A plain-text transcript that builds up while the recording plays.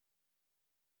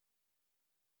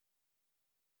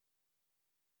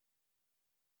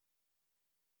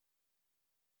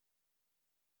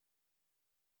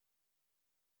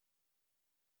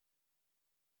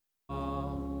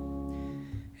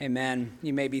Amen.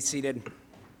 You may be seated.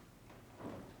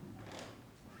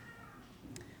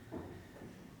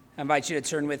 I invite you to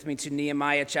turn with me to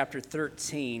Nehemiah chapter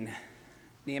 13.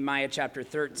 Nehemiah chapter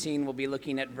 13, we'll be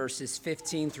looking at verses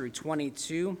 15 through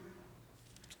 22.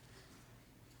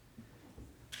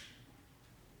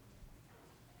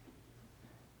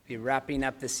 Be wrapping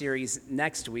up the series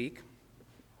next week.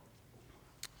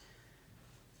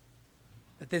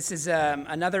 But this is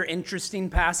another interesting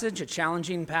passage, a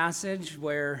challenging passage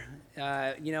where,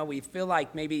 we feel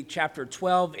like maybe chapter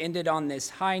 12 ended on this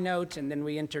high note, and then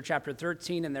we enter chapter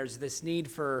 13, and there's this need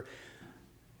for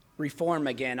reform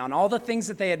again on all the things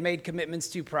that they had made commitments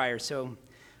to prior. So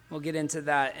we'll get into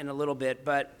that in a little bit.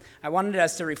 But I wanted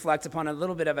us to reflect upon a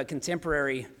little bit of a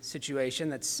contemporary situation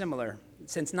that's similar.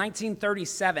 Since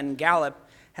 1937, Gallup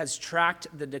has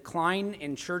tracked the decline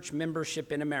in church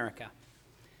membership in America.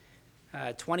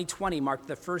 2020 marked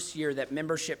the first year that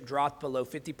membership dropped below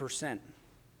 50%.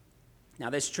 Now,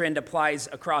 this trend applies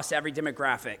across every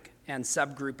demographic and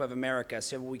subgroup of America,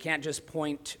 so we can't just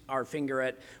point our finger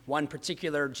at one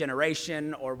particular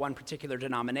generation or one particular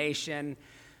denomination.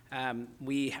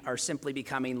 We are simply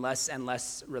becoming less and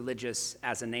less religious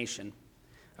as a nation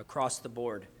across the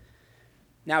board.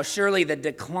 Now, surely the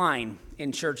decline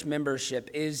in church membership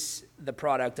is the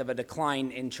product of a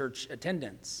decline in church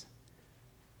attendance.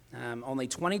 Only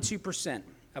 22%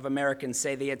 of Americans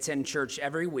say they attend church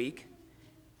every week,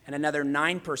 and another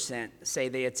 9% say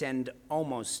they attend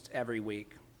almost every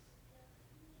week.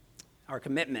 Our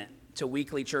commitment to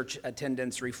weekly church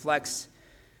attendance reflects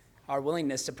our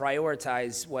willingness to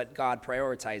prioritize what God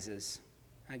prioritizes.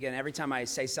 Again, every time I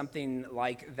say something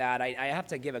like that, I have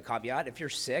to give a caveat. If you're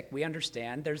sick, we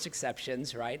understand. There's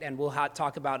exceptions, right? And we'll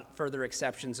talk about further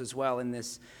exceptions as well in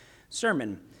this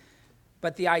sermon.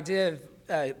 But the idea of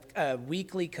a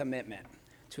weekly commitment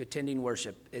to attending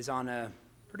worship is on a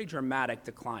pretty dramatic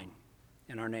decline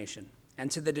in our nation. And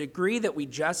to the degree that we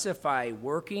justify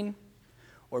working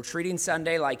or treating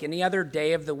Sunday like any other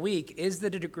day of the week is the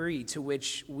degree to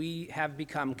which we have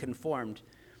become conformed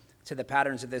to the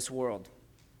patterns of this world.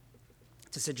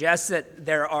 To suggest that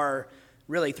there are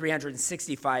really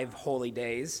 365 holy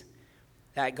days,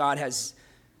 that God has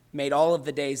made all of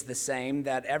the days the same,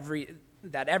 that every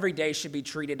day should be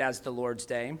treated as the Lord's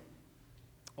day,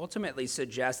 ultimately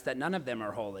suggests that none of them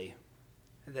are holy,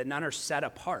 that none are set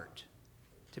apart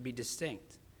to be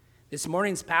distinct. This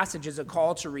morning's passage is a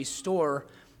call to restore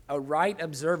a right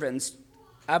observance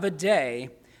of a day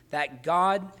that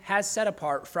God has set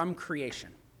apart from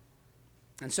creation.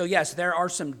 And so, yes, there are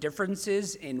some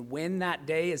differences in when that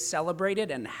day is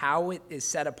celebrated and how it is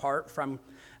set apart from,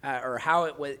 or how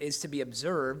it is to be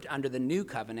observed under the new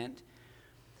covenant.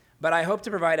 But I hope to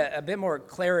provide a bit more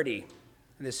clarity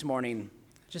this morning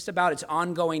just about its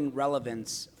ongoing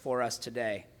relevance for us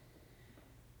today.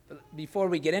 But before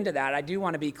we get into that, I do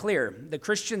want to be clear. The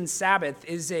Christian Sabbath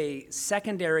is a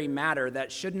secondary matter that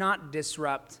should not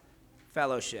disrupt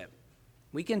fellowship.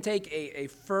 We can take a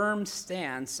firm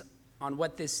stance on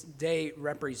what this day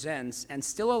represents and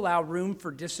still allow room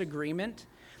for disagreement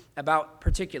about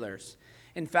particulars.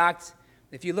 In fact,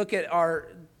 if you look at our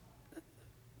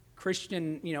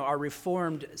Christian, our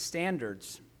Reformed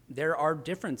standards, there are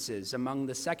differences among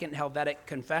the Second Helvetic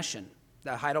Confession,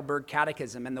 the Heidelberg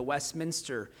Catechism, and the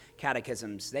Westminster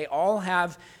Catechisms. They all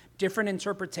have different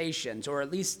interpretations, or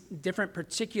at least different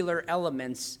particular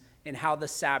elements in how the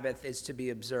Sabbath is to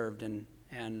be observed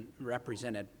and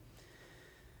represented.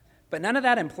 But none of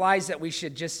that implies that we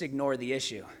should just ignore the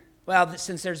issue. Well,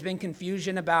 since there's been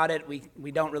confusion about it,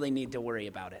 we don't really need to worry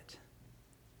about it.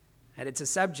 And it's a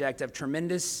subject of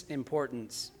tremendous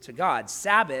importance to God.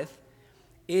 Sabbath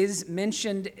is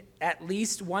mentioned at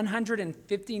least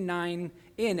 159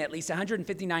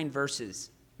 verses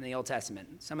in the Old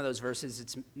Testament. Some of those verses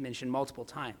it's mentioned multiple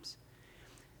times.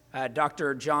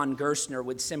 Dr. John Gerstner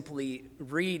would simply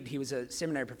read, he was a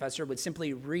seminary professor, would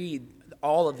simply read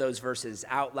all of those verses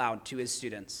out loud to his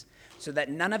students so that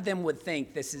none of them would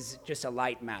think this is just a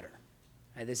light matter.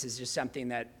 This is just something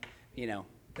that,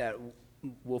 that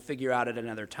we'll figure out at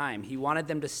another time. He wanted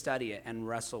them to study it and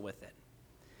wrestle with it.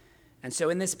 And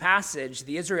so in this passage,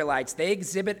 the Israelites, they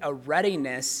exhibit a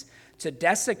readiness to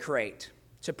desecrate,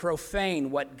 to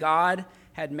profane what God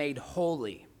had made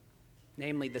holy,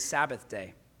 namely the Sabbath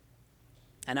day.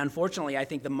 And unfortunately, I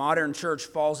think the modern church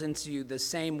falls into the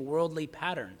same worldly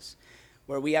patterns,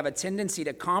 where we have a tendency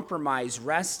to compromise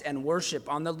rest and worship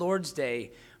on the Lord's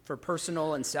day for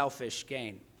personal and selfish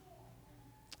gain.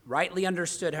 Rightly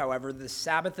understood, however, the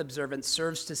Sabbath observance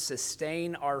serves to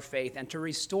sustain our faith and to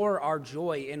restore our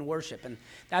joy in worship. And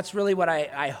that's really what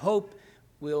I hope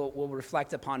we'll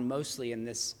reflect upon mostly in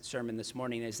this sermon this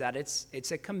morning is that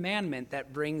it's a commandment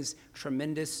that brings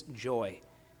tremendous joy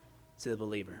to the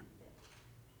believer.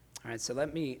 All right, so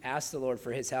let me ask the Lord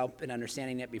for his help in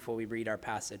understanding it before we read our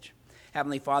passage.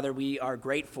 Heavenly Father, we are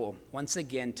grateful once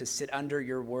again to sit under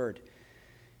your word.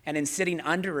 And in sitting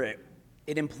under it,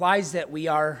 it implies that we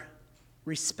are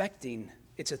respecting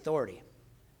its authority,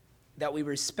 that we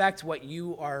respect what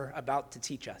you are about to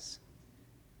teach us.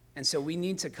 And so we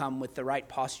need to come with the right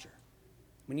posture.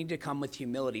 We need to come with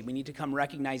humility. We need to come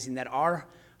recognizing that our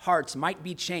hearts might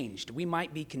be changed. We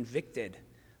might be convicted,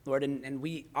 Lord, and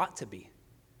we ought to be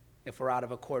if we're out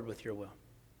of accord with your will.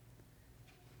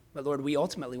 But Lord, we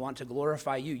ultimately want to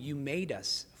glorify you. You made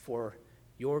us for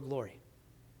your glory.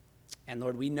 And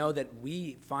Lord, we know that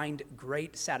we find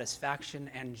great satisfaction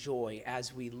and joy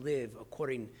as we live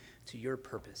according to your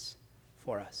purpose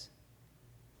for us.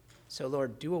 So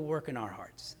Lord, do a work in our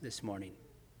hearts this morning.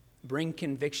 Bring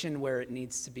conviction where it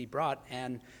needs to be brought,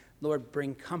 and Lord,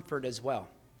 bring comfort as well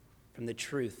from the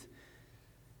truth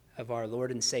of our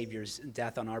Lord and Savior's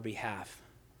death on our behalf.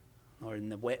 Lord,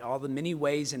 in all the many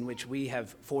ways in which we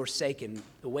have forsaken,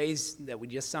 the ways that we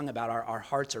just sung about, our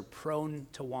hearts are prone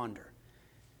to wander.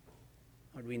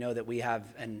 Lord, we know that we have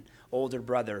an older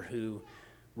brother who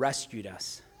rescued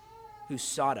us, who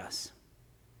sought us,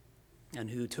 and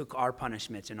who took our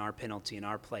punishment and our penalty in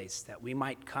our place, that we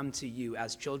might come to you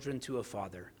as children to a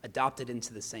father, adopted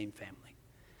into the same family.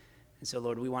 And so,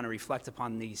 Lord, we want to reflect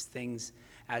upon these things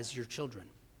as your children.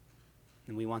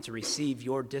 And we want to receive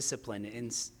your discipline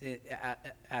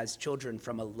as children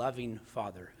from a loving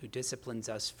Father who disciplines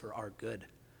us for our good.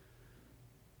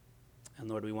 And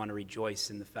Lord, we want to rejoice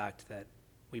in the fact that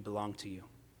we belong to you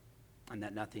and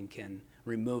that nothing can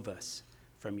remove us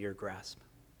from your grasp.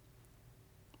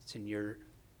 It's in your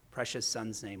precious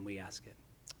Son's name we ask it.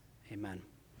 Amen.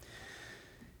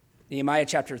 Nehemiah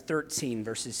chapter 13,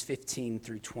 verses 15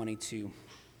 through 22.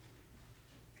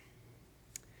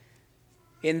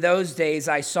 In those days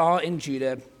I saw in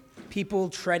Judah people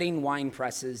treading wine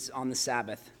presses on the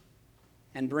Sabbath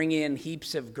and bringing in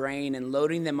heaps of grain and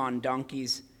loading them on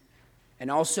donkeys,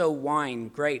 and also wine,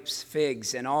 grapes,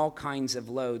 figs, and all kinds of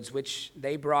loads, which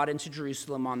they brought into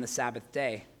Jerusalem on the Sabbath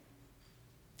day.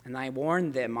 And I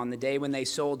warned them on the day when they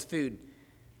sold food.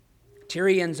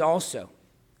 Tyrians also,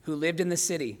 who lived in the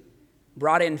city,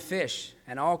 brought in fish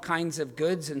and all kinds of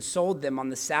goods and sold them on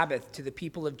the Sabbath to the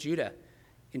people of Judah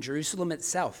in Jerusalem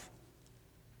itself.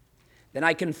 Then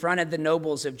I confronted the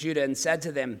nobles of Judah and said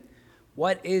to them,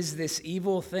 "What is this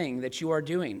evil thing that you are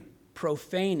doing,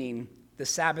 profaning the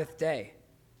Sabbath day?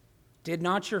 Did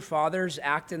not your fathers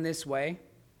act in this way?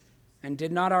 And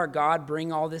did not our God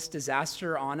bring all this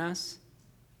disaster on us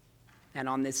and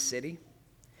on this city?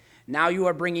 Now you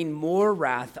are bringing more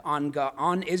wrath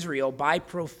on Israel by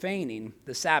profaning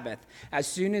the Sabbath. As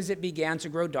soon as it began to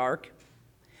grow dark,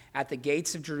 at the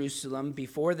gates of Jerusalem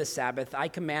before the Sabbath, I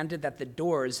commanded that the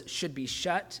doors should be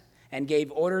shut and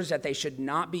gave orders that they should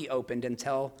not be opened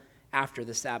until after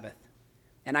the Sabbath.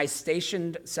 And I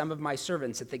stationed some of my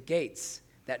servants at the gates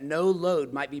that no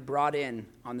load might be brought in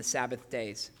on the Sabbath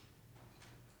days.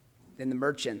 Then the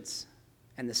merchants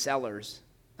and the sellers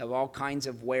of all kinds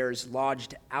of wares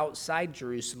lodged outside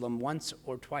Jerusalem once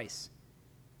or twice.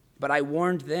 But I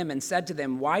warned them and said to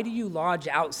them, "Why do you lodge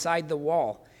outside the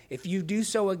wall? If you do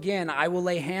so again, I will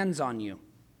lay hands on you."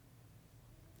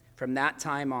 From that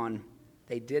time on,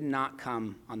 they did not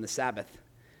come on the Sabbath.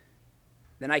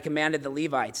 Then I commanded the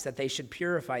Levites that they should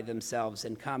purify themselves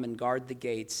and come and guard the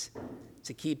gates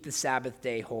to keep the Sabbath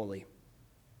day holy.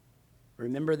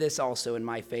 Remember this also in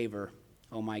my favor,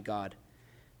 O my God,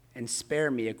 and spare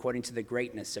me according to the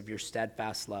greatness of your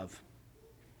steadfast love.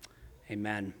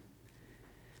 Amen.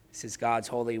 This is God's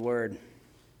holy word.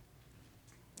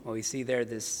 Well, we see there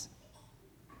this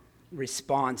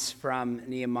response from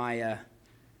Nehemiah.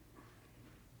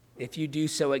 If you do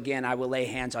so again, I will lay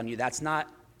hands on you. That's not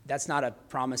a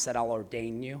promise that I'll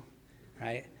ordain you,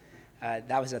 right?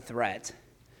 That was a threat.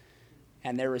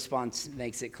 And their response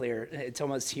makes it clear. It's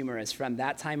almost humorous. From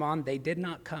that time on, they did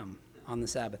not come on the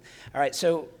Sabbath. All right,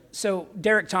 so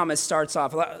Derek Thomas starts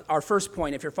off. Our first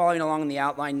point, if you're following along in the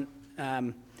outline,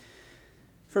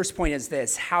 first point is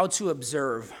this: how to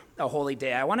observe a holy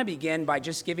day. I want to begin by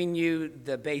just giving you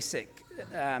the basic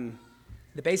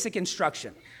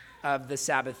instruction of the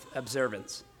Sabbath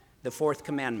observance, the fourth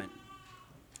commandment,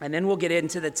 and then we'll get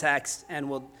into the text and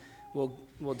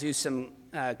we'll do some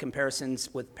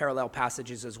comparisons with parallel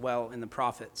passages as well in the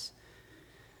prophets.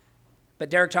 But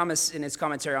Derek Thomas, in his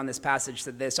commentary on this passage,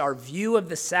 said this: our view of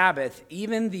the Sabbath,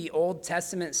 even the Old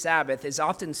Testament Sabbath, is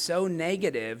often so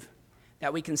negative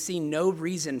that we can see no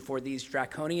reason for these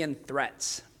draconian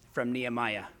threats from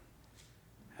Nehemiah.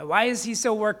 Why is he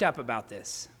so worked up about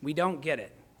this? We don't get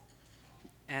it.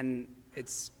 And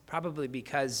it's probably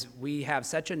because we have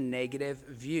such a negative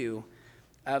view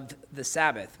of the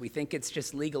Sabbath. We think it's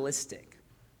just legalistic.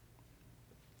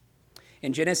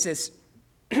 In Genesis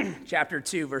chapter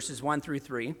 2, verses 1 through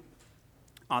 3,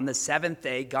 on the seventh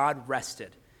day, God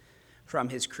rested from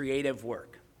his creative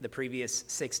work the previous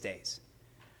 6 days.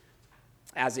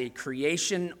 As a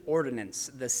creation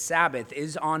ordinance, the Sabbath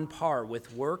is on par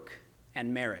with work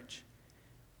and marriage.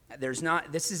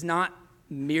 This is not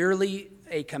merely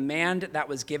a command that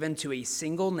was given to a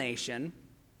single nation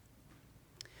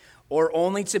or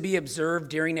only to be observed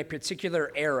during a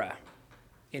particular era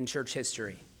in church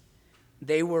history.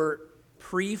 They were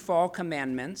pre-fall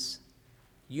commandments,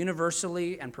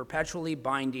 universally and perpetually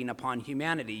binding upon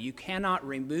humanity. You cannot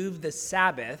remove the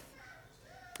Sabbath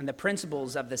and the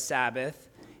principles of the Sabbath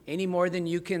any more than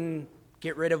you can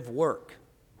get rid of work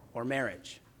or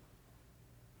marriage.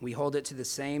 We hold it to the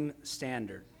same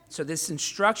standard. So this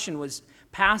instruction was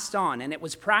passed on, and it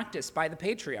was practiced by the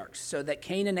patriarchs, so that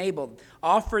Cain and Abel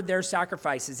offered their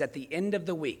sacrifices at the end of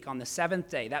the week on the seventh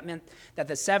day. That meant that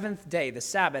the seventh day, the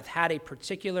Sabbath, had a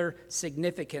particular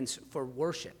significance for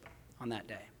worship on that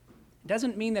day. It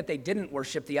doesn't mean that they didn't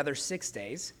worship the other 6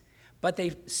 days, but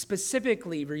they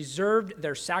specifically reserved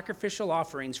their sacrificial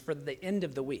offerings for the end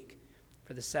of the week,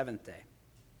 for the seventh day.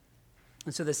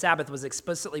 And so the Sabbath was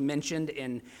explicitly mentioned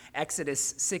in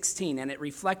Exodus 16, and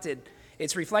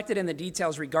it's reflected in the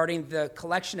details regarding the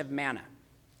collection of manna.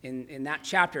 In that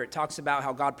chapter, it talks about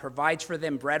how God provides for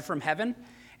them bread from heaven,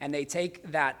 and they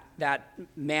take that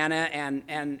manna, and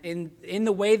in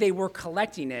the way they were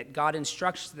collecting it, God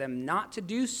instructs them not to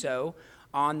do so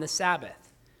on the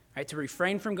Sabbath, right? To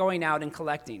refrain from going out and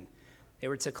collecting. They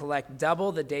were to collect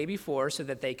double the day before so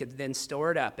that they could then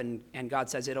store it up. And God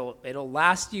says it'll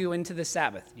last you into the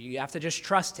Sabbath. You have to just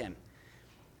trust him.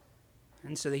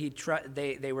 And so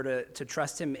they were to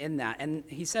trust him in that. And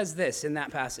he says this in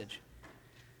that passage.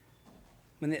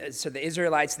 So the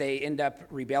Israelites, they end up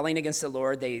rebelling against the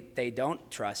Lord. They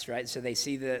don't trust, right? So they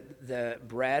see the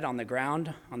bread on the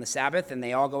ground on the Sabbath, and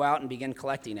they all go out and begin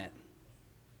collecting it.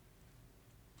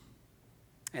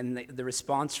 And the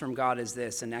response from God is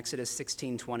this in Exodus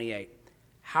 16:28.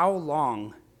 How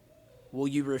long will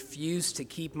you refuse to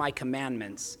keep my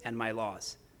commandments and my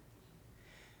laws?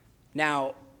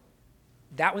 Now,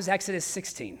 that was Exodus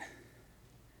 16.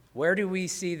 Where do we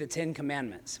see the 10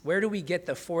 commandments? Where do we get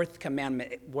the fourth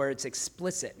commandment where it's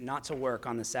explicit not to work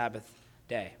on the Sabbath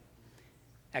day?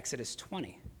 Exodus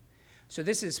 20. So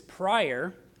this is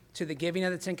prior to the giving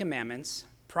of the 10 commandments,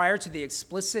 prior to the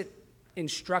explicit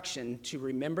instruction to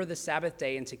remember the Sabbath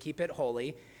day and to keep it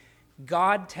holy.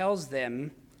 God tells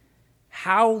them,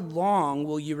 how long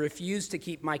will you refuse to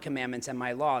keep my commandments and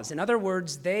my laws? In other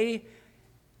words, they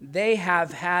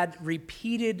have had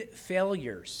repeated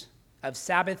failures of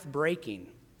Sabbath breaking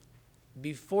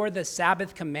before the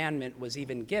Sabbath commandment was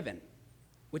even given,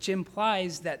 which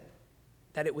implies that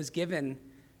it was given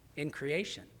in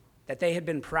creation, that they had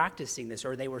been practicing this,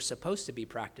 or they were supposed to be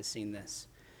practicing this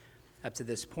up to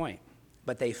this point.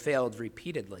 But they failed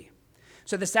repeatedly.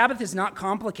 So the Sabbath is not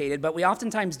complicated, but we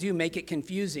oftentimes do make it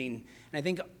confusing. And I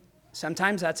think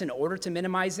sometimes that's in order to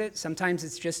minimize it. Sometimes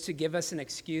it's just to give us an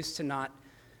excuse to not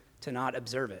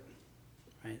observe it.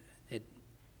 Right? It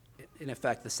in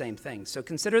effect, the same thing. So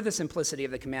consider the simplicity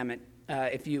of the commandment.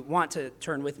 If you want to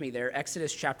turn with me there,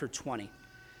 Exodus chapter 20,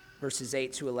 verses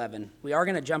 8 to 11. We are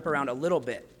going to jump around a little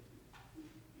bit,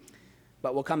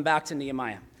 but we'll come back to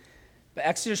Nehemiah. But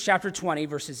Exodus chapter 20,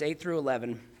 verses 8 through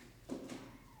 11.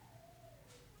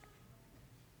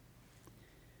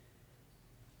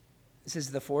 This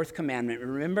is the fourth commandment.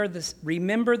 Remember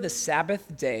the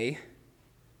Sabbath day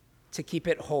to keep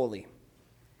it holy.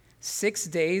 6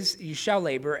 days you shall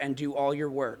labor and do all your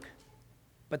work.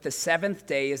 But the seventh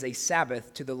day is a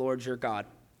Sabbath to the Lord your God.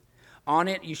 On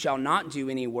it you shall not do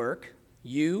any work,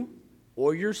 you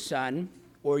or your son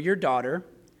or your daughter,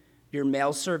 your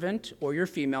male servant or your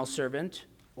female servant,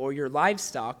 or your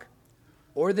livestock,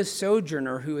 or the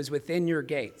sojourner who is within your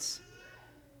gates.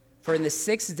 For in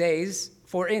 6 days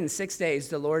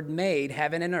the Lord made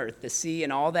heaven and earth, the sea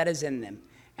and all that is in them,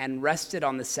 and rested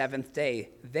on the seventh day.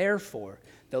 Therefore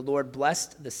the Lord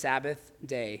blessed the Sabbath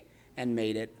day and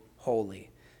made it holy.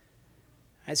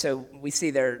 And so we see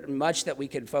there much that we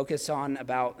could focus on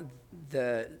about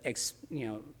the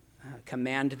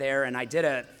command there, and I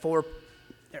did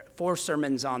four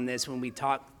sermons on this when we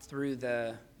talked through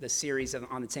the series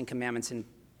on the Ten Commandments in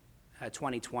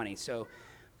 2020. So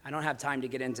I don't have time to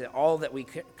get into all that we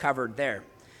covered there.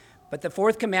 But the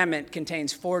fourth commandment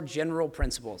contains 4 general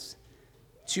principles.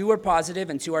 2 are positive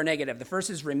and 2 are negative. The first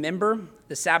is remember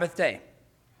the Sabbath day.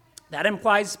 That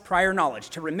implies prior knowledge.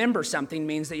 To remember something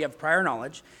means that you have prior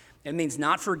knowledge. It means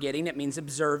not forgetting. It means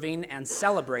observing and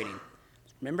celebrating.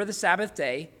 Remember the Sabbath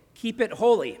day. Keep it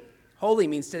holy. Holy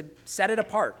means to set it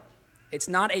apart. It's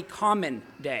not a common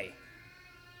day.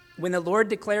 When the Lord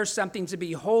declares something to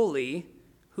be holy,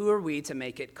 who are we to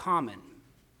make it common?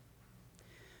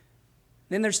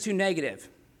 Then there's 2 negative.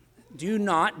 Do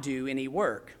not do any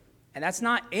work. And that's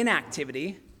not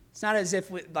inactivity. It's not as if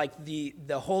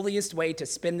the holiest way to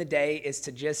spend the day is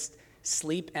to just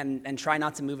sleep and try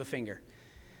not to move a finger.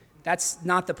 That's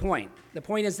not the point. The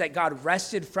point is that God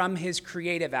rested from his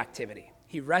creative activity.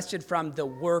 He rested from the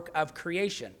work of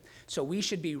creation. So we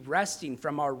should be resting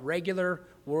from our regular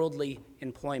worldly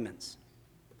employments.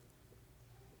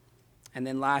 And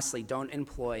then lastly, don't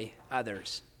employ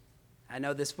others. I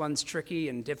know this one's tricky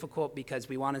and difficult because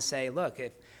we want to say, look,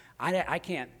 if I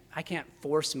can't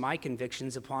force my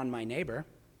convictions upon my neighbor.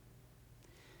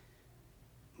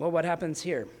 Well, what happens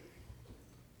here?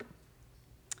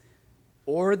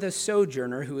 Or the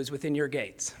sojourner who is within your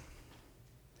gates.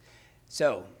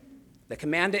 So, the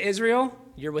command to Israel,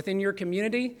 you're within your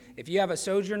community. If you have a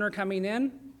sojourner coming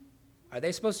in, are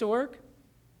they supposed to work?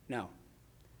 No.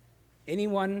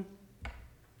 Anyone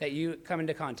that you come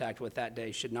into contact with that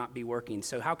day should not be working.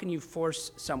 So how can you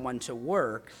force someone to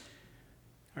work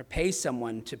or pay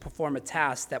someone to perform a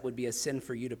task that would be a sin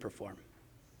for you to perform?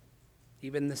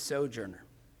 Even the sojourner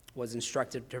was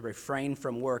instructed to refrain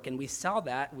from work, and we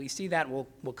see that,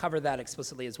 we'll cover that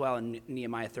explicitly as well in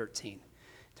Nehemiah 13,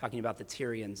 talking about the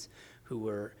Tyrians who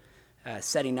were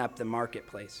setting up the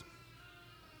marketplace.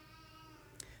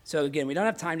 So again, we don't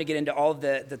have time to get into all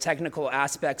the technical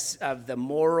aspects of the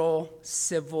moral,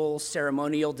 civil,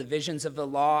 ceremonial divisions of the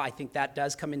law. I think that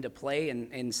does come into play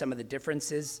in some of the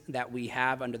differences that we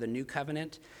have under the new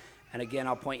covenant. And again,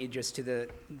 I'll point you just to the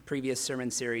previous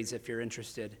sermon series if you're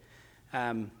interested.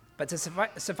 But to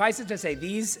suffice it to say,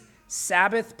 these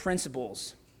Sabbath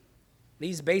principles,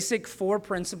 these basic 4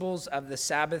 principles of the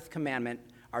Sabbath commandment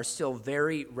are still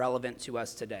very relevant to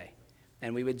us today.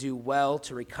 And we would do well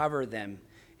to recover them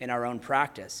in our own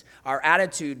practice. Our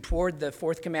attitude toward the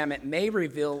 4th commandment may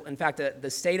reveal, in fact,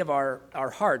 the state of our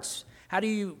hearts. How do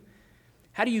you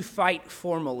fight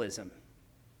formalism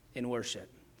in worship?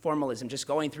 Formalism, just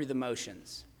going through the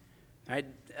motions. Right?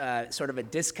 Sort of a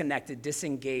disconnected,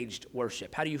 disengaged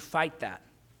worship. How do you fight that?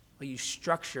 Well, you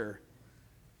structure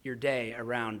your day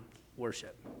around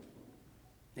worship.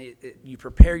 You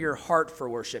prepare your heart for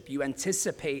worship. You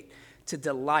anticipate to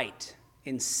delight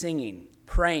in singing,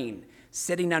 praying,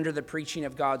 sitting under the preaching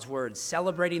of God's word,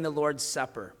 celebrating the Lord's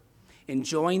Supper,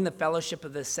 enjoying the fellowship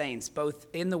of the saints, both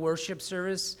in the worship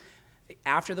service,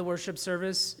 after the worship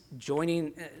service,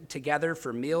 joining together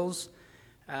for meals.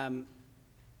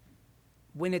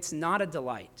 When it's not a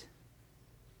delight,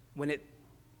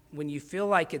 when you feel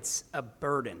like it's a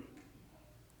burden,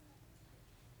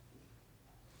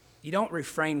 you don't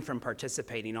refrain from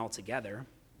participating altogether.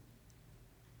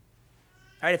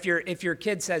 All right, if your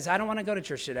kid says, I don't want to go to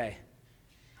church today,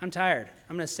 I'm tired,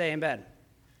 I'm going to stay in bed,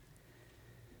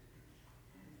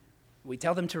 we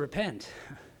tell them to repent.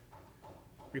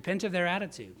 Repent of their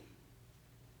attitude.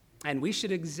 And we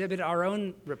should exhibit our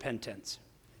own repentance,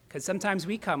 because sometimes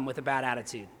we come with a bad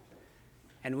attitude,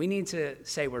 and we need to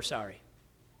say we're sorry,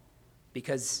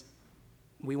 because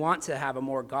we want to have a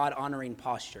more God-honoring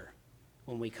posture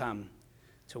when we come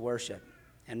to worship,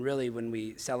 and really when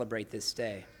we celebrate this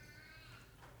day.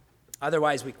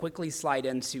 Otherwise, we quickly slide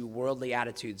into worldly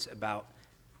attitudes about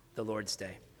the Lord's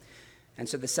Day. And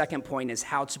so the second point is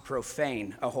how to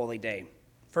profane a holy day.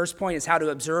 First point is how to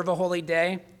observe a holy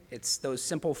day. It's those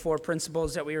simple 4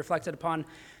 principles that we reflected upon.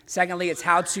 Secondly, it's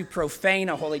how to profane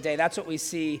a holy day. That's what we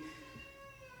see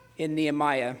in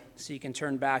Nehemiah. So you can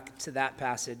turn back to that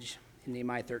passage in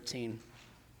Nehemiah 13.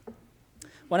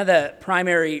 One of the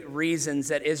primary reasons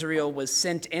that Israel was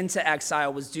sent into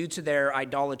exile was due to their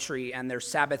idolatry and their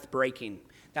Sabbath breaking.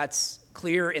 That's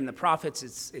clear in the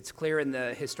prophets. It's clear in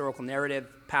the historical narrative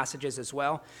passages as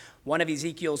well. One of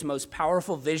Ezekiel's most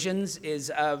powerful visions is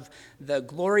of the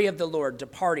glory of the Lord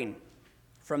departing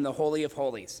from the Holy of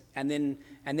Holies. And then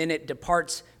it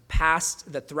departs past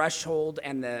the threshold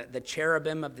and the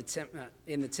cherubim of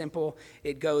in the temple.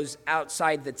 It goes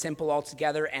outside the temple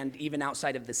altogether and even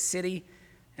outside of the city.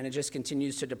 And it just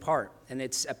continues to depart. And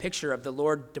it's a picture of the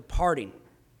Lord departing,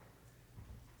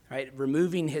 right?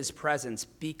 Removing his presence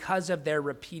because of their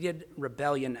repeated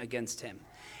rebellion against him.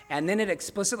 And then it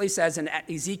explicitly says in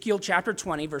Ezekiel chapter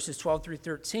 20, verses 12 through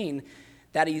 13,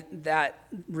 that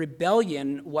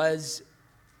rebellion was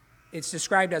it's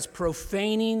described as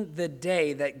profaning the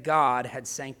day that God had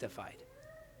sanctified.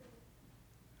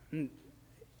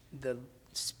 The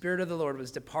Spirit of the Lord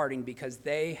was departing because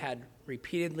they had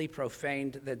repeatedly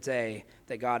profaned the day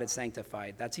that God had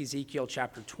sanctified. That's Ezekiel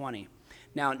chapter 20.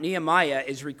 Now, Nehemiah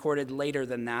is recorded later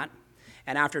than that.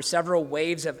 And after several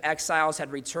waves of exiles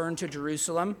had returned to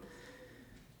Jerusalem,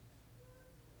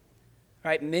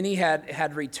 right, many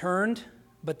had returned,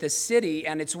 but the city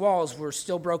and its walls were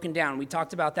still broken down. We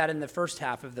talked about that in the first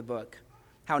half of the book,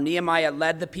 how Nehemiah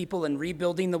led the people in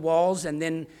rebuilding the walls, and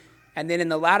then in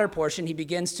the latter portion, he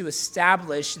begins to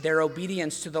establish their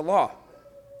obedience to the law.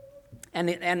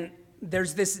 And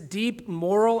there's this deep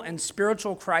moral and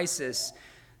spiritual crisis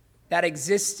that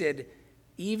existed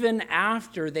even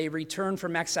after they return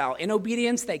from exile. In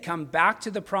obedience, they come back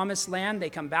to the promised land, they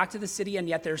come back to the city, and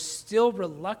yet they're still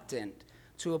reluctant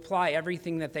to apply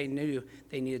everything that they knew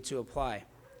they needed to apply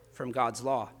from God's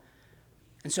law.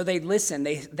 And so they listen.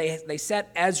 They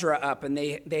set Ezra up, and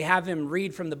they have him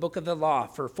read from the book of the law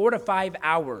for 4 to 5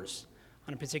 hours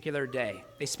on a particular day.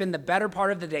 They spend the better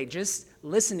part of the day just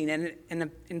listening,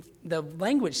 and the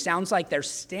language sounds like they're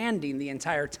standing the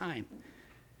entire time,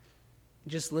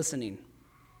 just listening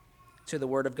to the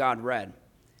word of God read.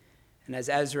 And as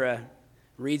Ezra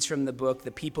reads from the book,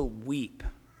 the people weep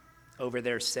over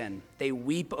their sin. They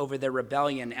weep over their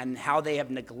rebellion and how they have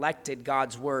neglected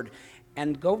God's word.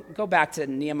 And go back to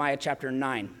Nehemiah chapter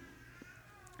 9.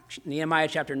 Nehemiah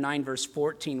chapter 9, verse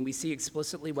 14, we see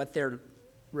explicitly what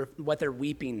they're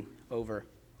weeping over.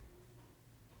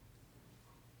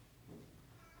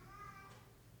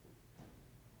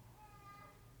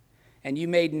 And you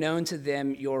made known to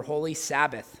them your holy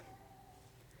Sabbath,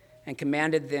 and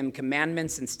commanded them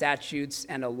commandments and statutes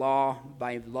and a law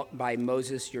by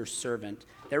Moses your servant.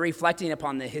 They're reflecting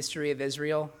upon the history of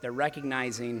Israel. They're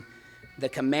recognizing the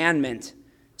commandment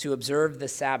to observe the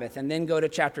Sabbath. And then go to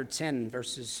chapter 10,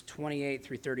 verses 28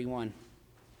 through 31.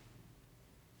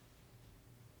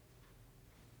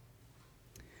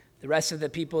 The rest of the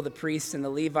people, the priests and the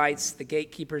Levites, the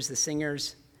gatekeepers, the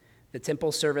singers, the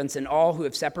temple servants, and all who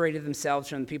have separated themselves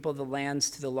from the people of the lands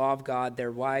to the law of God,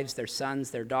 their wives, their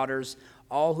sons, their daughters,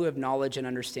 all who have knowledge and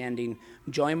understanding,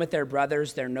 join with their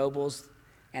brothers, their nobles,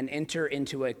 and enter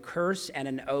into a curse and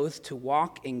an oath to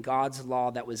walk in God's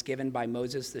law that was given by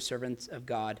Moses, the servant of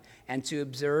God, and to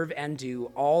observe and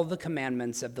do all the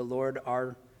commandments of the Lord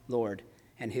our Lord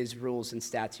and his rules and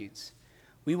statutes.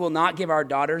 We will not give our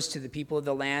daughters to the people of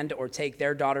the land or take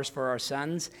their daughters for our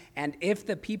sons. And if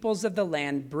the peoples of the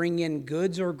land bring in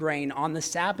goods or grain on the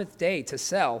Sabbath day to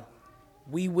sell,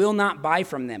 we will not buy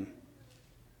from them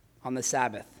on the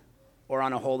Sabbath or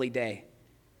on a holy day.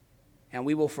 And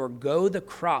we will forego the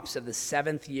crops of the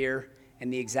 7th year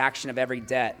and the exaction of every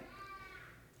debt.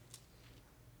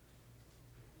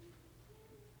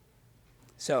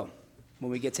 So,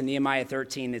 when we get to Nehemiah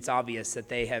 13, it's obvious that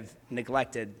they have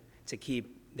neglected to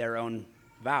keep their own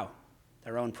vow,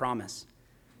 their own promise.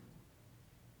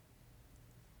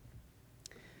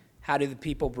 How do the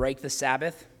people break the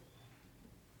Sabbath?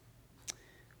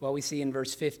 Well, we see in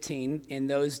verse 15, in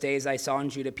those days I saw in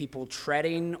Judah people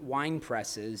treading wine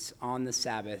presses on the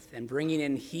Sabbath and bringing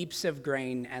in heaps of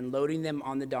grain and loading them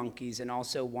on the donkeys, and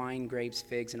also wine, grapes,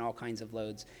 figs, and all kinds of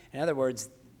loads. In other words,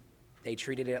 they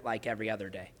treated it like every other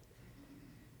day.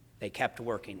 They kept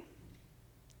working.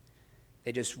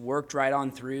 They just worked right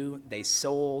on through. They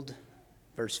sold.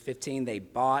 Verse 15, they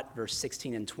bought. Verse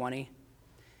 16 and 20.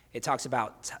 It talks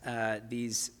about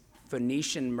these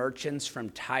Phoenician merchants from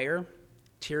Tyre,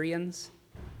 Tyrians,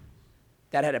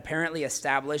 that had apparently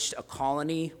established a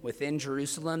colony within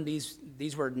Jerusalem.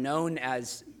 These were known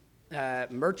as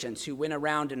merchants who went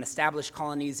around and established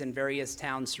colonies in various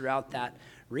towns throughout that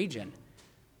region.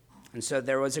 And so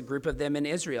there was a group of them in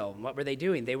Israel. What were they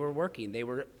doing? They were working. They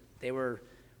were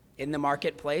in the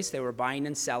marketplace. They were buying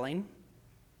and selling.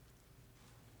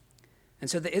 And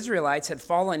so the Israelites had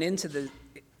fallen into the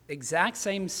exact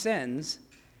same sins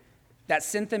that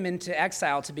sent them into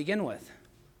exile to begin with.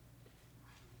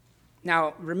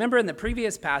 Now, remember in the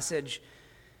previous passage,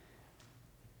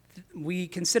 we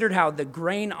considered how the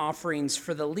grain offerings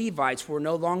for the Levites were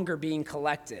no longer being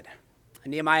collected. And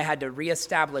Nehemiah had to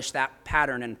reestablish that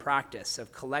pattern and practice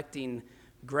of collecting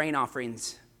grain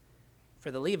offerings for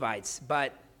the Levites.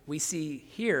 But we see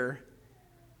here,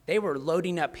 they were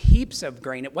loading up heaps of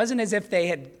grain. It wasn't as if they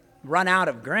had run out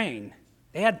of grain.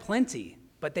 They had plenty,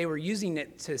 but they were using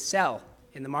it to sell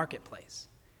in the marketplace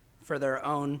for their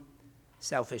own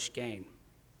selfish gain.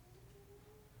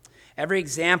 Every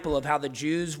example of how the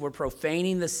Jews were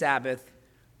profaning the Sabbath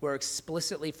were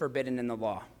explicitly forbidden in the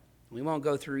law. We won't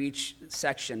go through each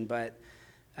section, but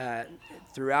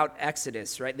throughout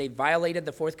Exodus, right? They violated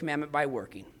the fourth commandment by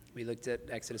working. We looked at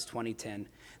Exodus 20:10.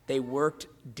 They worked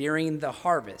during the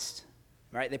harvest,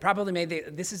 right? They probably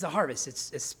this is the harvest.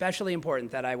 It's especially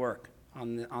important that I work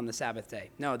on the Sabbath day.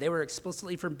 No, they were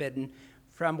explicitly forbidden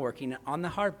from working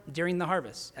during the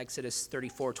harvest, Exodus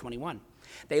 34:21.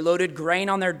 They loaded grain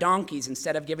on their donkeys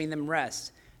instead of giving them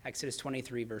rest, Exodus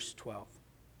 23, verse 12.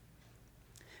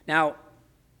 Now,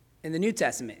 in the New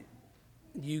Testament,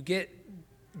 you get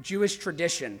Jewish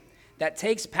tradition that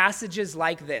takes passages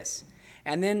like this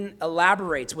and then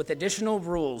elaborates with additional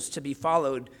rules to be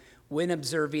followed when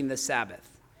observing the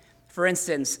Sabbath. For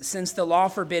instance, since the law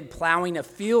forbid plowing a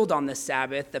field on the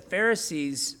Sabbath, the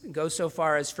Pharisees go so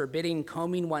far as forbidding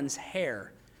combing one's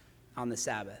hair on the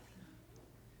Sabbath.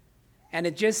 And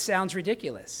it just sounds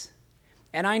ridiculous.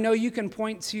 And I know you can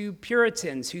point to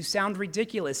Puritans who sound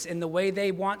ridiculous in the way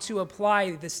they want to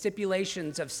apply the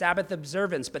stipulations of Sabbath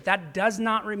observance, but that does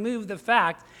not remove the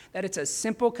fact that it's a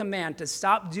simple command to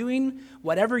stop doing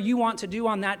whatever you want to do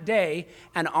on that day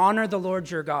and honor the Lord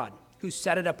your God, who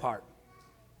set it apart.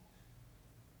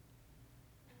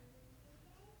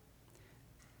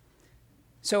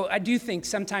 So I do think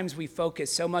sometimes we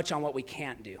focus so much on what we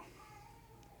can't do.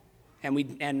 And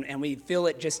we feel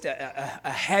it just a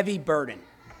heavy burden.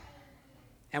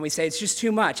 And we say, it's just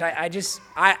too much. I guess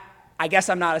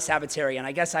I'm not a Sabbatarian.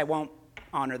 I guess I won't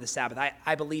honor the Sabbath.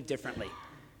 I believe differently.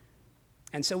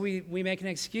 And so we make an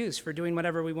excuse for doing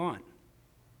whatever we want.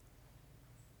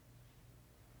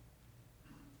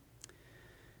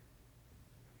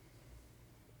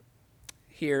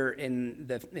 Here in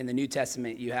the New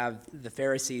Testament, you have the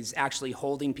Pharisees actually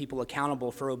holding people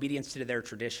accountable for obedience to their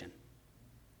tradition.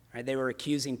 Right, they were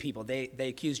accusing people. They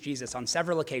accused Jesus on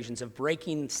several occasions of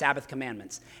breaking Sabbath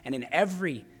commandments. And in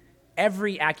every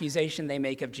accusation they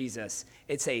make of Jesus,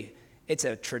 it's a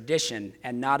tradition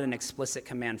and not an explicit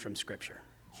command from Scripture.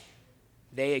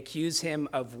 They accuse him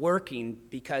of working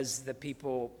because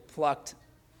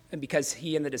because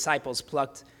he and the disciples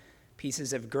plucked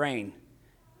pieces of grain,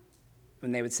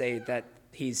 when they would say that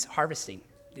he's harvesting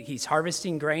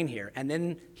grain here. And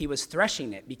then he was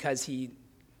threshing it because he,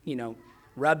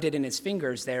 rubbed it in his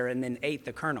fingers there and then ate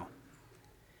the kernel.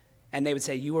 And they would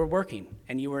say, you were working,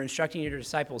 and you were instructing your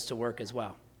disciples to work as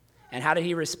well. And how did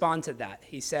he respond to that?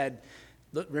 He said,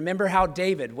 look, remember how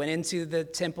David went into the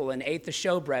temple and ate the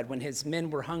showbread when his men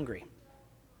were hungry.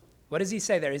 What does he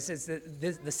say there? He says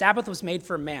that the Sabbath was made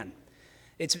for man.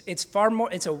 It's far more,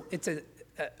 it's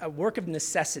a work of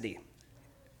necessity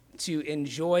to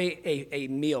enjoy a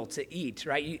meal, to eat,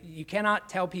 right? You cannot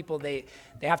tell people they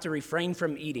have to refrain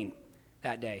from eating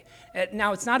that day.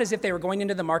 Now, it's not as if they were going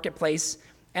into the marketplace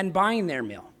and buying their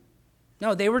meal.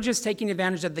 No, they were just taking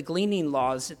advantage of the gleaning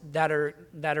laws that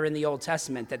are in the Old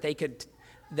Testament,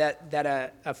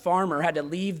 that a farmer had to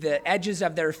leave the edges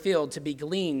of their field to be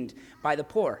gleaned by the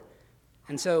poor.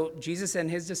 And so Jesus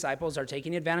and his disciples are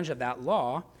taking advantage of that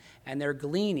law, and they're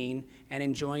gleaning and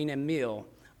enjoying a meal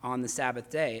on the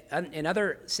Sabbath day. In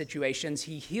other situations,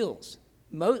 he heals.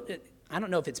 I don't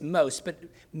know if it's most, but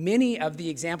many of the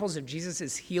examples of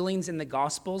Jesus' healings in the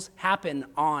Gospels happen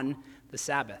on the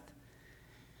Sabbath.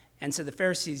 And so the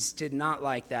Pharisees did not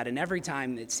like that, and every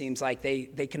time it seems like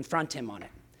they confront him on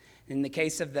it. In the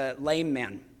case of the lame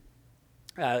man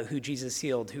who Jesus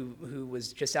healed, who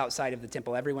was just outside of the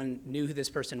temple, everyone knew who this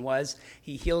person was.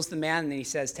 He heals the man, and then he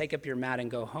says, take up your mat and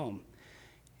go home.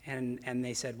 And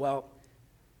they said, well,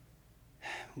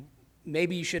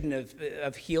 maybe you shouldn't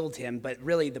have healed him, but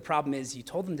really the problem is you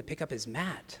told him to pick up his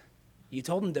mat. You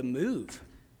told him to move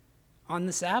on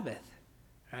the Sabbath,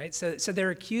 right? So they're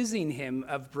accusing him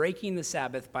of breaking the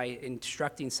Sabbath by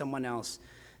instructing someone else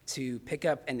to pick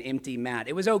up an empty mat.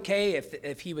 It was okay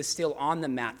if he was still on the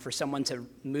mat for someone to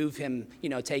move him,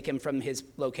 take him from his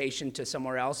location to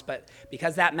somewhere else, but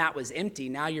because that mat was empty,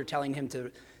 now you're telling him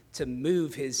to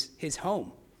move his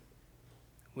home,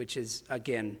 which is,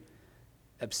 again,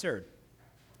 absurd.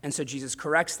 And so Jesus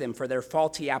corrects them for their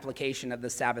faulty application of the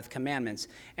Sabbath commandments.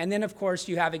 And then, of course,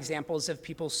 you have examples of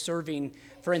people serving.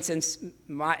 For instance,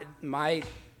 my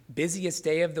busiest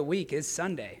day of the week is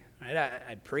Sunday. Right?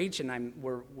 I preach, and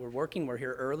we're working. We're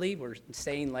here early. We're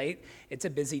staying late. It's a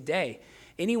busy day.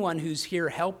 Anyone who's here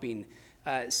helping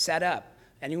set up,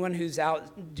 anyone who's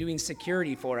out doing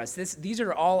security for us, these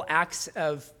are all acts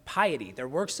of piety. They're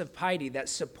works of piety that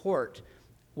support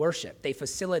worship. They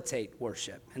facilitate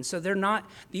worship. And so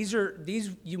these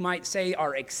you might say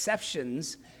are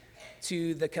exceptions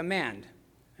to the command.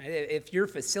 If you're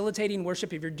facilitating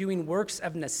worship, if you're doing works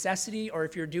of necessity, or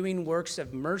if you're doing works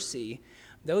of mercy,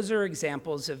 those are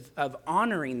examples of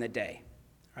honoring the day,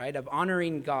 right? Of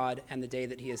honoring God and the day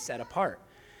that he has set apart.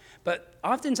 But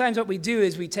oftentimes what we do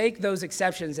is we take those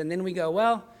exceptions and then we go,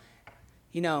 well,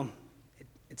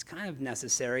 it's kind of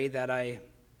necessary that I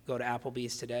go to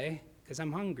Applebee's today because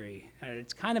I'm hungry.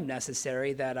 It's kind of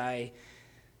necessary that I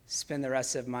spend the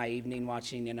rest of my evening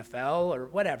watching NFL or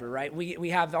whatever, right? We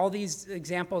have all these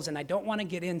examples, and I don't want to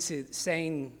get into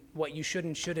saying what you should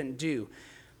and shouldn't do.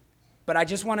 But I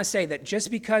just want to say that just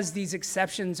because these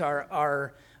exceptions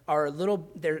are a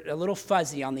little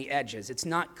fuzzy on the edges, it's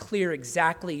not clear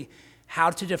exactly how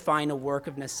to define a work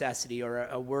of necessity or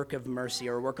a work of mercy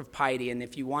or a work of piety. And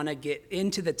if you want to get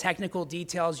into the technical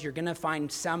details, you're going to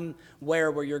find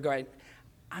somewhere where you're going,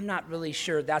 I'm not really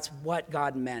sure that's what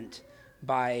God meant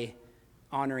by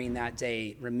honoring that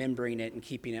day, remembering it, and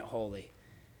keeping it holy.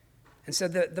 And so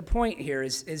the point here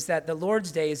is that the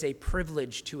Lord's Day is a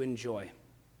privilege to enjoy.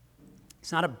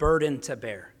 It's not a burden to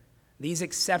bear. These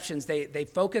exceptions, they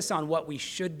focus on what we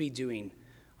should be doing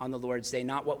on the Lord's Day,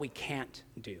 not what we can't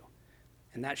do.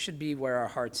 And that should be where our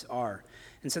hearts are.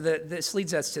 And so this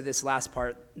leads us to this last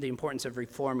part, the importance of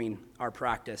reforming our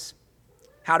practice.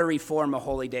 How to reform a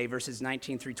holy day, verses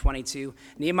 19 through 22.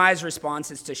 Nehemiah's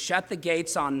response is to shut the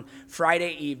gates on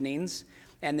Friday evenings,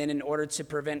 and then in order to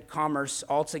prevent commerce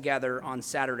altogether on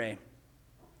Saturday.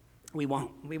 We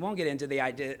won't get into the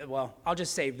idea, well, I'll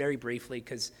just say very briefly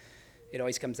because it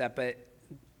always comes up, but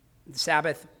the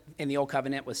Sabbath in the Old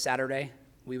Covenant was Saturday.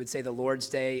 We would say the Lord's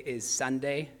Day is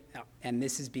Sunday, and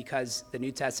this is because the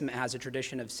New Testament has a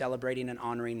tradition of celebrating and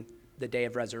honoring the day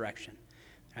of resurrection.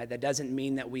 Right? That doesn't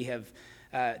mean that we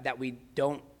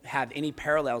don't have any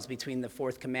parallels between the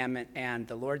fourth commandment and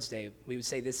the Lord's Day. We would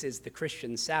say this is the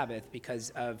Christian Sabbath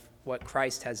because of what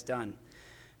Christ has done.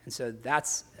 And so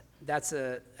that's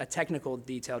a technical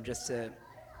detail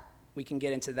we can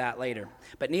get into that later.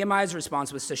 But Nehemiah's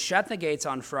response was to shut the gates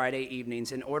on Friday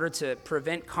evenings in order to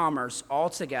prevent commerce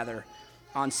altogether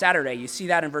on Saturday. You see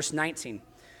that in verse 19.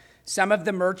 Some of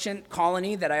the merchant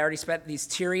colony that I already spent, these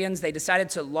Tyrians, they decided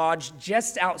to lodge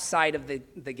just outside of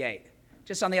the gate,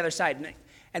 just on the other side.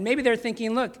 And maybe they're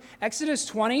thinking, look, Exodus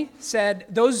 20 said,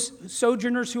 those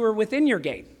sojourners who are within your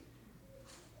gate.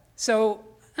 So,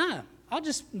 I'll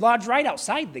just lodge right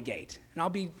outside the gate, and I'll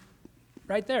be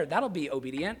right there. That'll be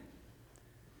obedient.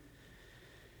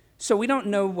 So we don't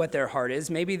know what their heart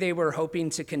is. Maybe they were hoping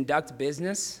to conduct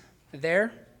business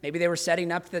there. Maybe they were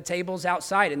setting up the tables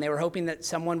outside, and they were hoping that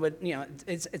someone would,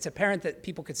 it's apparent that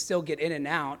people could still get in and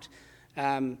out,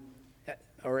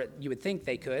 or you would think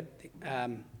they could,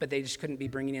 but they just couldn't be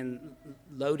bringing in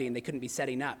loading. They couldn't be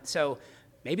setting up. So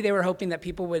maybe they were hoping that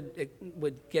people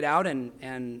would get out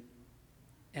and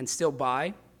still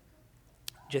buy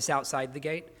just outside the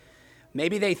gate.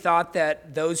 Maybe they thought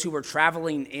that those who were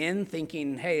traveling in,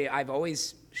 thinking, hey, I've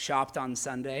always shopped on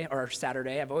Sunday or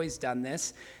Saturday, I've always done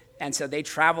this. And so they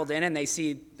traveled in and they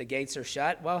see the gates are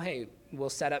shut. Well, hey, we'll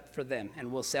set up for them and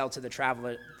we'll sell to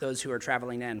those who are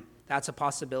traveling in. That's a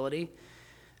possibility.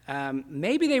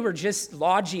 Maybe they were just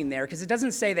lodging there because it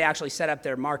doesn't say they actually set up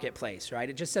their marketplace, right?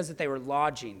 It just says that they were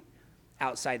lodging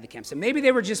outside the camp. So maybe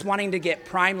they were just wanting to get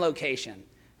prime location.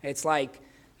 It's like,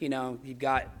 you've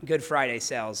got Good Friday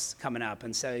sales coming up,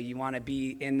 and so you want to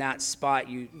be in that spot.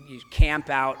 You camp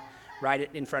out right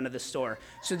in front of the store.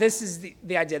 So this is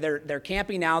the idea. They're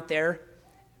camping out there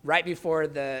right before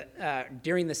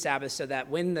during the Sabbath, so that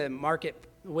when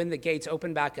the gates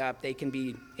open back up, they can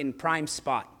be in prime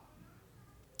spot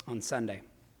on Sunday.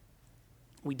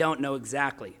 We don't know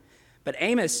exactly, but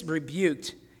Amos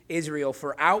rebuked Israel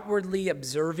for outwardly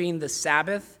observing the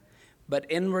Sabbath, but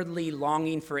inwardly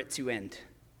longing for it to end.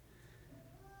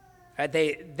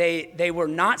 They were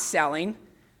not selling,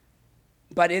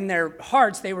 but in their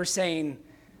hearts they were saying,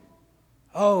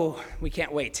 oh, we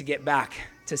can't wait to get back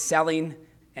to selling,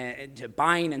 and to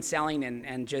buying and selling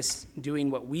and just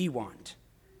doing what we want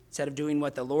instead of doing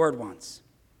what the Lord wants.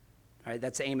 All right,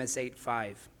 that's Amos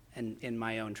 8:5 in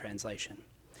my own translation.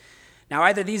 Now,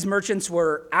 either these merchants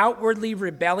were outwardly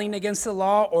rebelling against the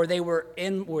law or they were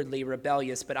inwardly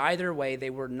rebellious, but either way,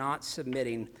 they were not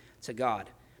submitting to God.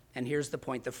 And here's the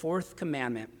point. The fourth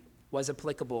commandment was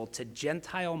applicable to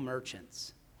Gentile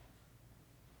merchants,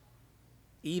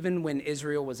 even when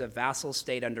Israel was a vassal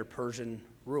state under Persian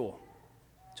rule.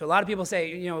 So a lot of people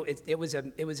say, it was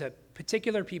a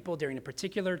particular people during a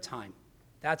particular time.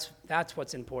 That's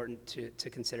what's important to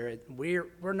consider.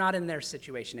 We're not in their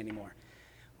situation anymore.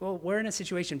 Well, we're in a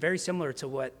situation very similar to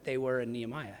what they were in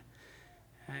Nehemiah.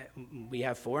 We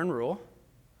have foreign rule.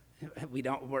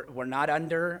 We're not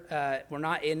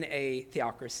in a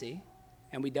theocracy,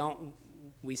 and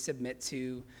we submit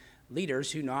to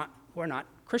leaders who are not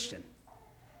Christian.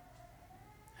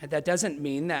 And that doesn't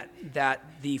mean that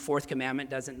the fourth commandment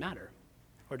doesn't matter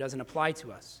or doesn't apply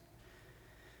to us.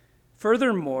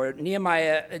 Furthermore,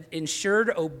 Nehemiah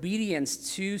ensured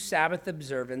obedience to Sabbath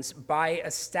observance by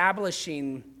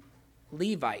establishing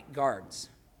Levite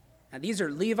guards. Now, these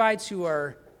are Levites who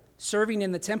are serving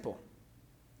in the temple.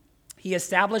 He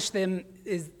establishes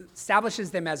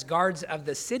them as guards of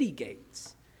the city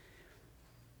gates.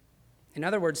 In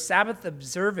other words, Sabbath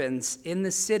observance in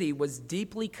the city was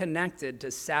deeply connected to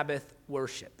Sabbath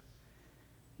worship.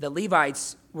 The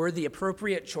Levites were the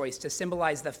appropriate choice to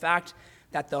symbolize the fact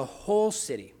that the whole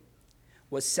city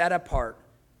was set apart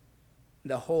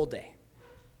the whole day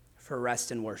for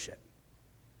rest and worship.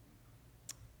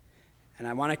 And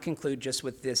I want to conclude just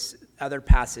with this other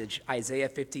passage, Isaiah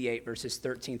 58, verses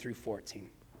 13 through 14.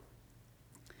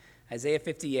 Isaiah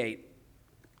 58,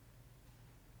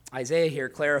 Isaiah here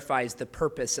clarifies the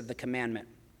purpose of the commandment.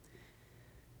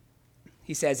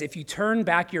 He says, if you turn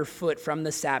back your foot from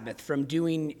the Sabbath, from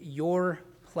doing your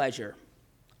pleasure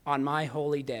on my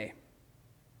holy day,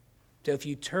 so if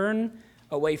you turn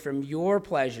away from your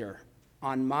pleasure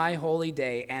on my holy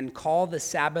day and call the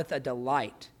Sabbath a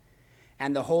delight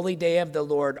and the holy day of the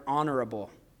Lord honorable,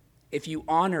 if you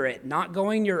honor it, not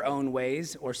going your own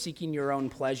ways or seeking your own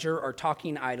pleasure or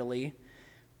talking idly,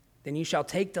 then you shall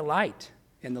take delight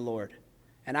in the Lord.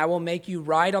 And I will make you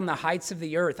ride on the heights of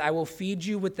the earth. I will feed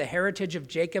you with the heritage of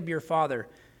Jacob your father,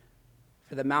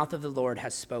 for the mouth of the Lord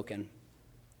has spoken.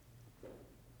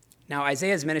 Now,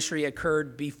 Isaiah's ministry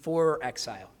occurred before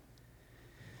exile,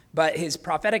 but his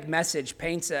prophetic message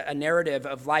paints a narrative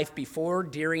of life before,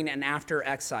 during, and after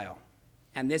exile.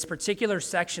 And this particular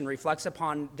section reflects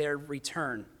upon their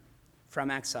return from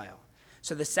exile.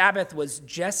 So the Sabbath was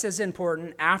just as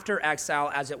important after exile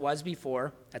as it was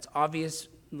before. That's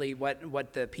obviously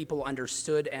what the people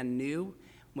understood and knew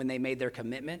when they made their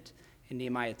commitment in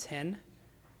Nehemiah 10.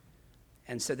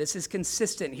 And so this is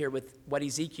consistent here with what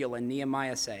Ezekiel and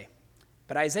Nehemiah say.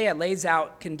 But Isaiah lays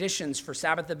out conditions for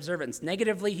Sabbath observance.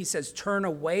 Negatively, he says, turn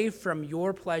away from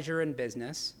your pleasure and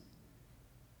business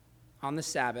on the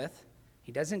Sabbath.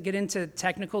 He doesn't get into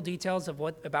technical details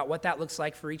about what that looks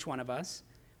like for each one of us,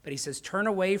 but he says, turn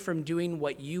away from doing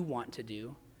what you want to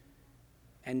do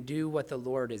and do what the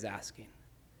Lord is asking.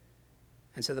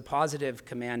 And so the positive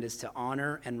command is to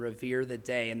honor and revere the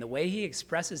day. And the way he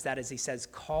expresses that is he says,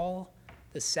 call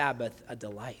the Sabbath a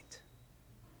delight.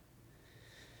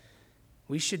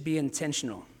 We should be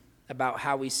intentional about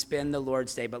how we spend the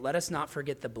Lord's Day, but let us not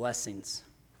forget the blessings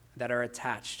that are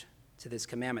attached to this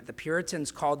commandment. The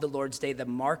Puritans called the Lord's Day the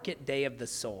market day of the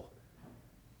soul.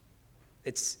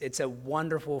 It's a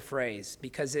wonderful phrase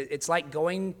because it's like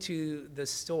going to the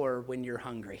store when you're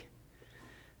hungry,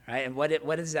 right? And what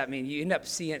does that mean? You end up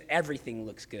seeing everything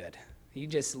looks good. You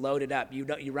just load it up.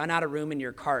 You run out of room in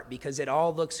your cart because it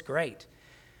all looks great.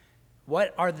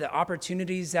 What are the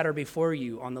opportunities that are before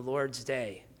you on the Lord's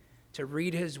Day? To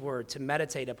read his word, to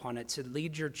meditate upon it, to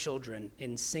lead your children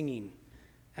in singing,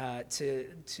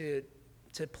 to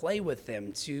play with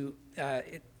them, to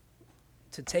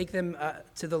take them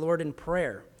to the Lord in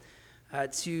prayer,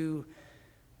 to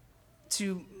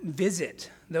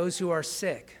visit those who are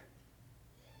sick,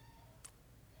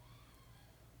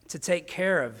 to take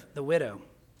care of the widow,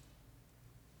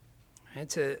 and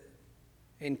to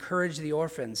encourage the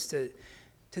orphans, to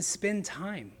spend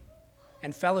time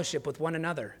and fellowship with one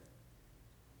another,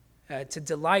 to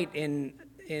delight in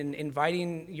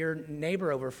inviting your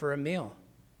neighbor over for a meal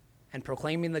and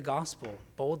proclaiming the gospel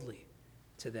boldly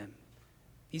to them.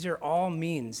 These are all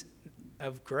means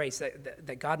of grace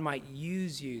that God might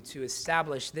use you to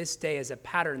establish this day as a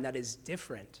pattern that is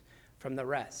different from the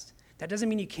rest. That doesn't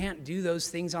mean you can't do those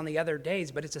things on the other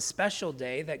days, but it's a special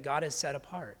day that God has set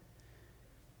apart.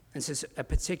 This is a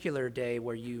particular day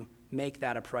where you make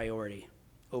that a priority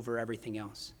over everything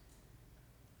else.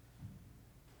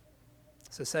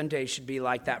 So Sunday should be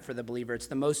like that for the believer. It's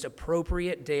the most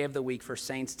appropriate day of the week for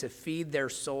saints to feed their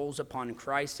souls upon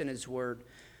Christ and his word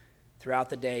throughout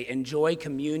the day. Enjoy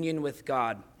communion with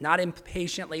God, not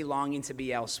impatiently longing to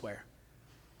be elsewhere.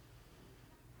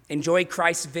 Enjoy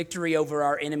Christ's victory over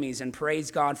our enemies and praise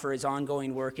God for his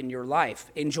ongoing work in your life.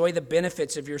 Enjoy the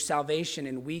benefits of your salvation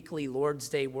in weekly Lord's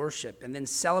Day worship, and then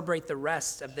celebrate the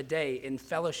rest of the day in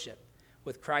fellowship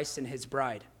with Christ and his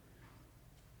bride.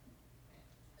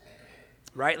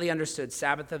 Rightly understood,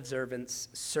 Sabbath observance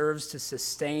serves to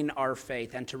sustain our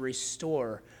faith and to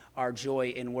restore our joy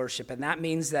in worship. And that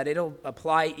means that it'll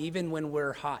apply even when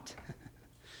we're hot.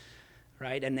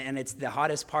 Right? And it's the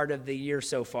hottest part of the year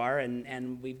so far,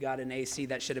 and we've got an AC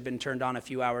that should have been turned on a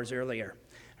few hours earlier,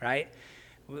 right?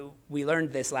 We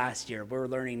learned this last year. We're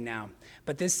learning now.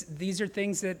 But these are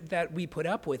things that we put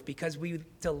up with because we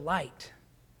delight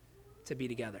to be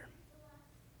together.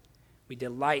 We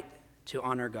delight to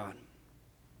honor God.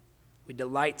 We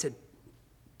delight to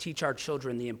teach our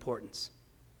children the importance.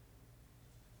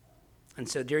 And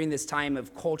so during this time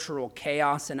of cultural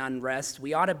chaos and unrest,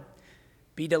 we ought to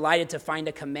be delighted to find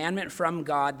a commandment from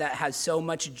God that has so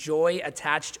much joy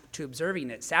attached to observing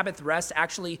it. Sabbath rest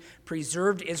actually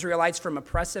preserved Israelites from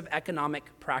oppressive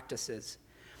economic practices.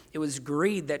 It was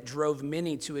greed that drove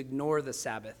many to ignore the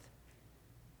Sabbath.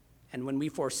 And when we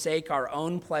forsake our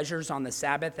own pleasures on the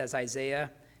Sabbath, as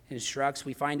Isaiah instructs,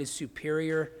 we find a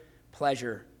superior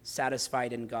pleasure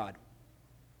satisfied in God.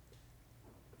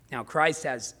 Now, Christ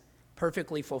has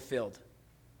perfectly fulfilled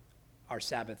our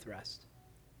Sabbath rest.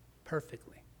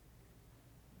 Perfectly.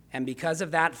 And because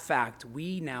of that fact,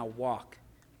 we now walk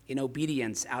in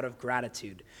obedience out of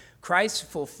gratitude. Christ's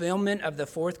fulfillment of the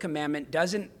fourth commandment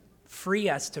doesn't free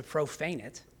us to profane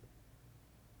it,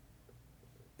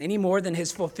 any more than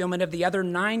his fulfillment of the other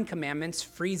 9 commandments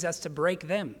frees us to break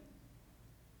them.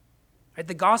 Right?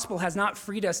 The gospel has not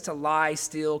freed us to lie,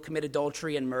 steal, commit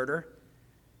adultery, and murder.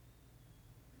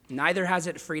 Neither has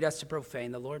it freed us to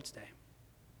profane the Lord's day.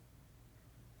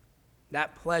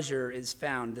 That pleasure is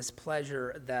found, this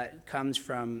pleasure that comes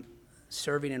from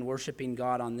serving and worshiping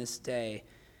God on this day,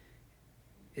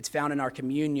 it's found in our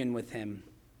communion with him,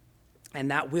 and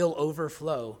that will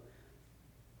overflow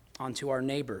onto our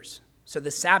neighbors. So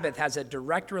the Sabbath has a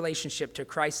direct relationship to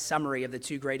Christ's summary of the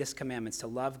 2 greatest commandments, to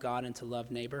love God and to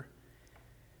love neighbor.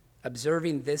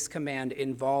 Observing this command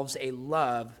involves a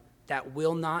love that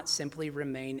will not simply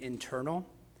remain internal,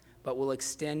 but will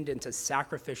extend into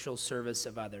sacrificial service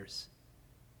of others.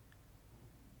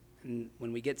 And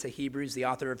when we get to Hebrews, the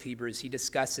author of Hebrews, he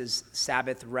discusses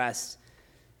Sabbath rest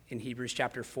in Hebrews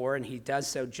chapter 4, and he does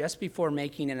so just before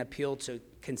making an appeal to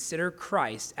consider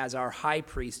Christ as our high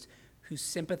priest who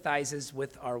sympathizes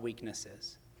with our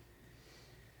weaknesses.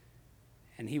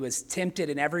 And he was tempted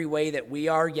in every way that we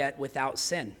are, yet without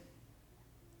sin.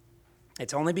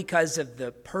 It's only because of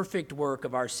the perfect work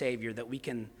of our Savior that we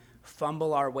can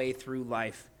fumble our way through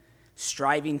life,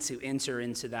 striving to enter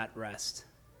into that rest,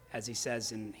 as he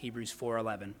says in Hebrews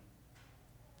 4:11,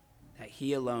 that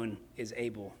he alone is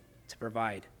able to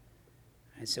provide.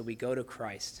 And so we go to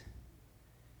Christ,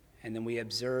 and then we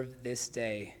observe this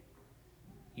day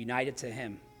united to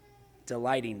him,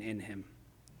 delighting in him.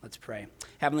 Let's pray.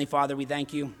 Heavenly Father, we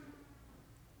thank you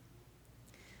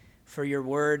for your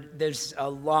word. There's a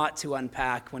lot to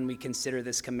unpack when we consider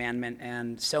this commandment,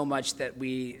 and so much that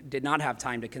we did not have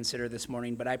time to consider this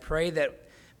morning. But I pray that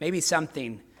maybe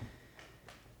something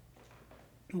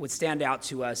would stand out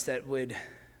to us that would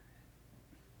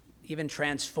even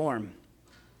transform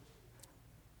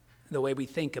the way we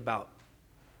think about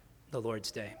the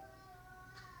Lord's Day,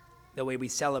 the way we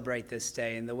celebrate this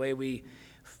day, and the way we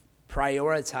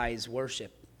prioritize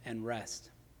worship and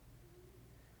rest.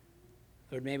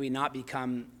 Lord, may we not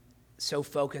become so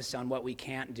focused on what we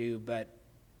can't do, but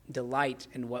delight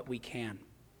in what we can.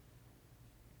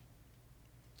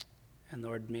 And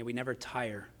Lord, may we never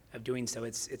tire of doing so.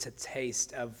 It's a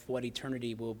taste of what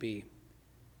eternity will be,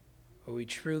 where we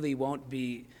truly won't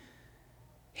be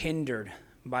hindered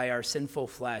by our sinful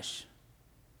flesh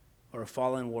or a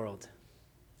fallen world,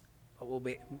 but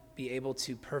we'll be able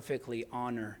to perfectly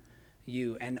honor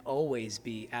you and always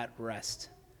be at rest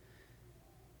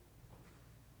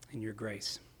in your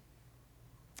grace.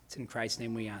 It's in Christ's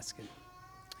name we ask it.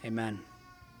 Amen.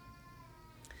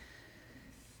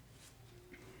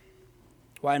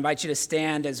 Well, I invite you to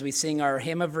stand as we sing our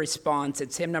hymn of response.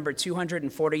 It's hymn number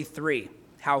 243,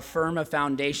 How Firm a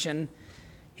Foundation.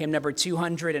 Hymn number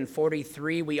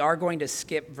 243. We are going to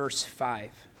skip verse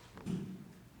 5.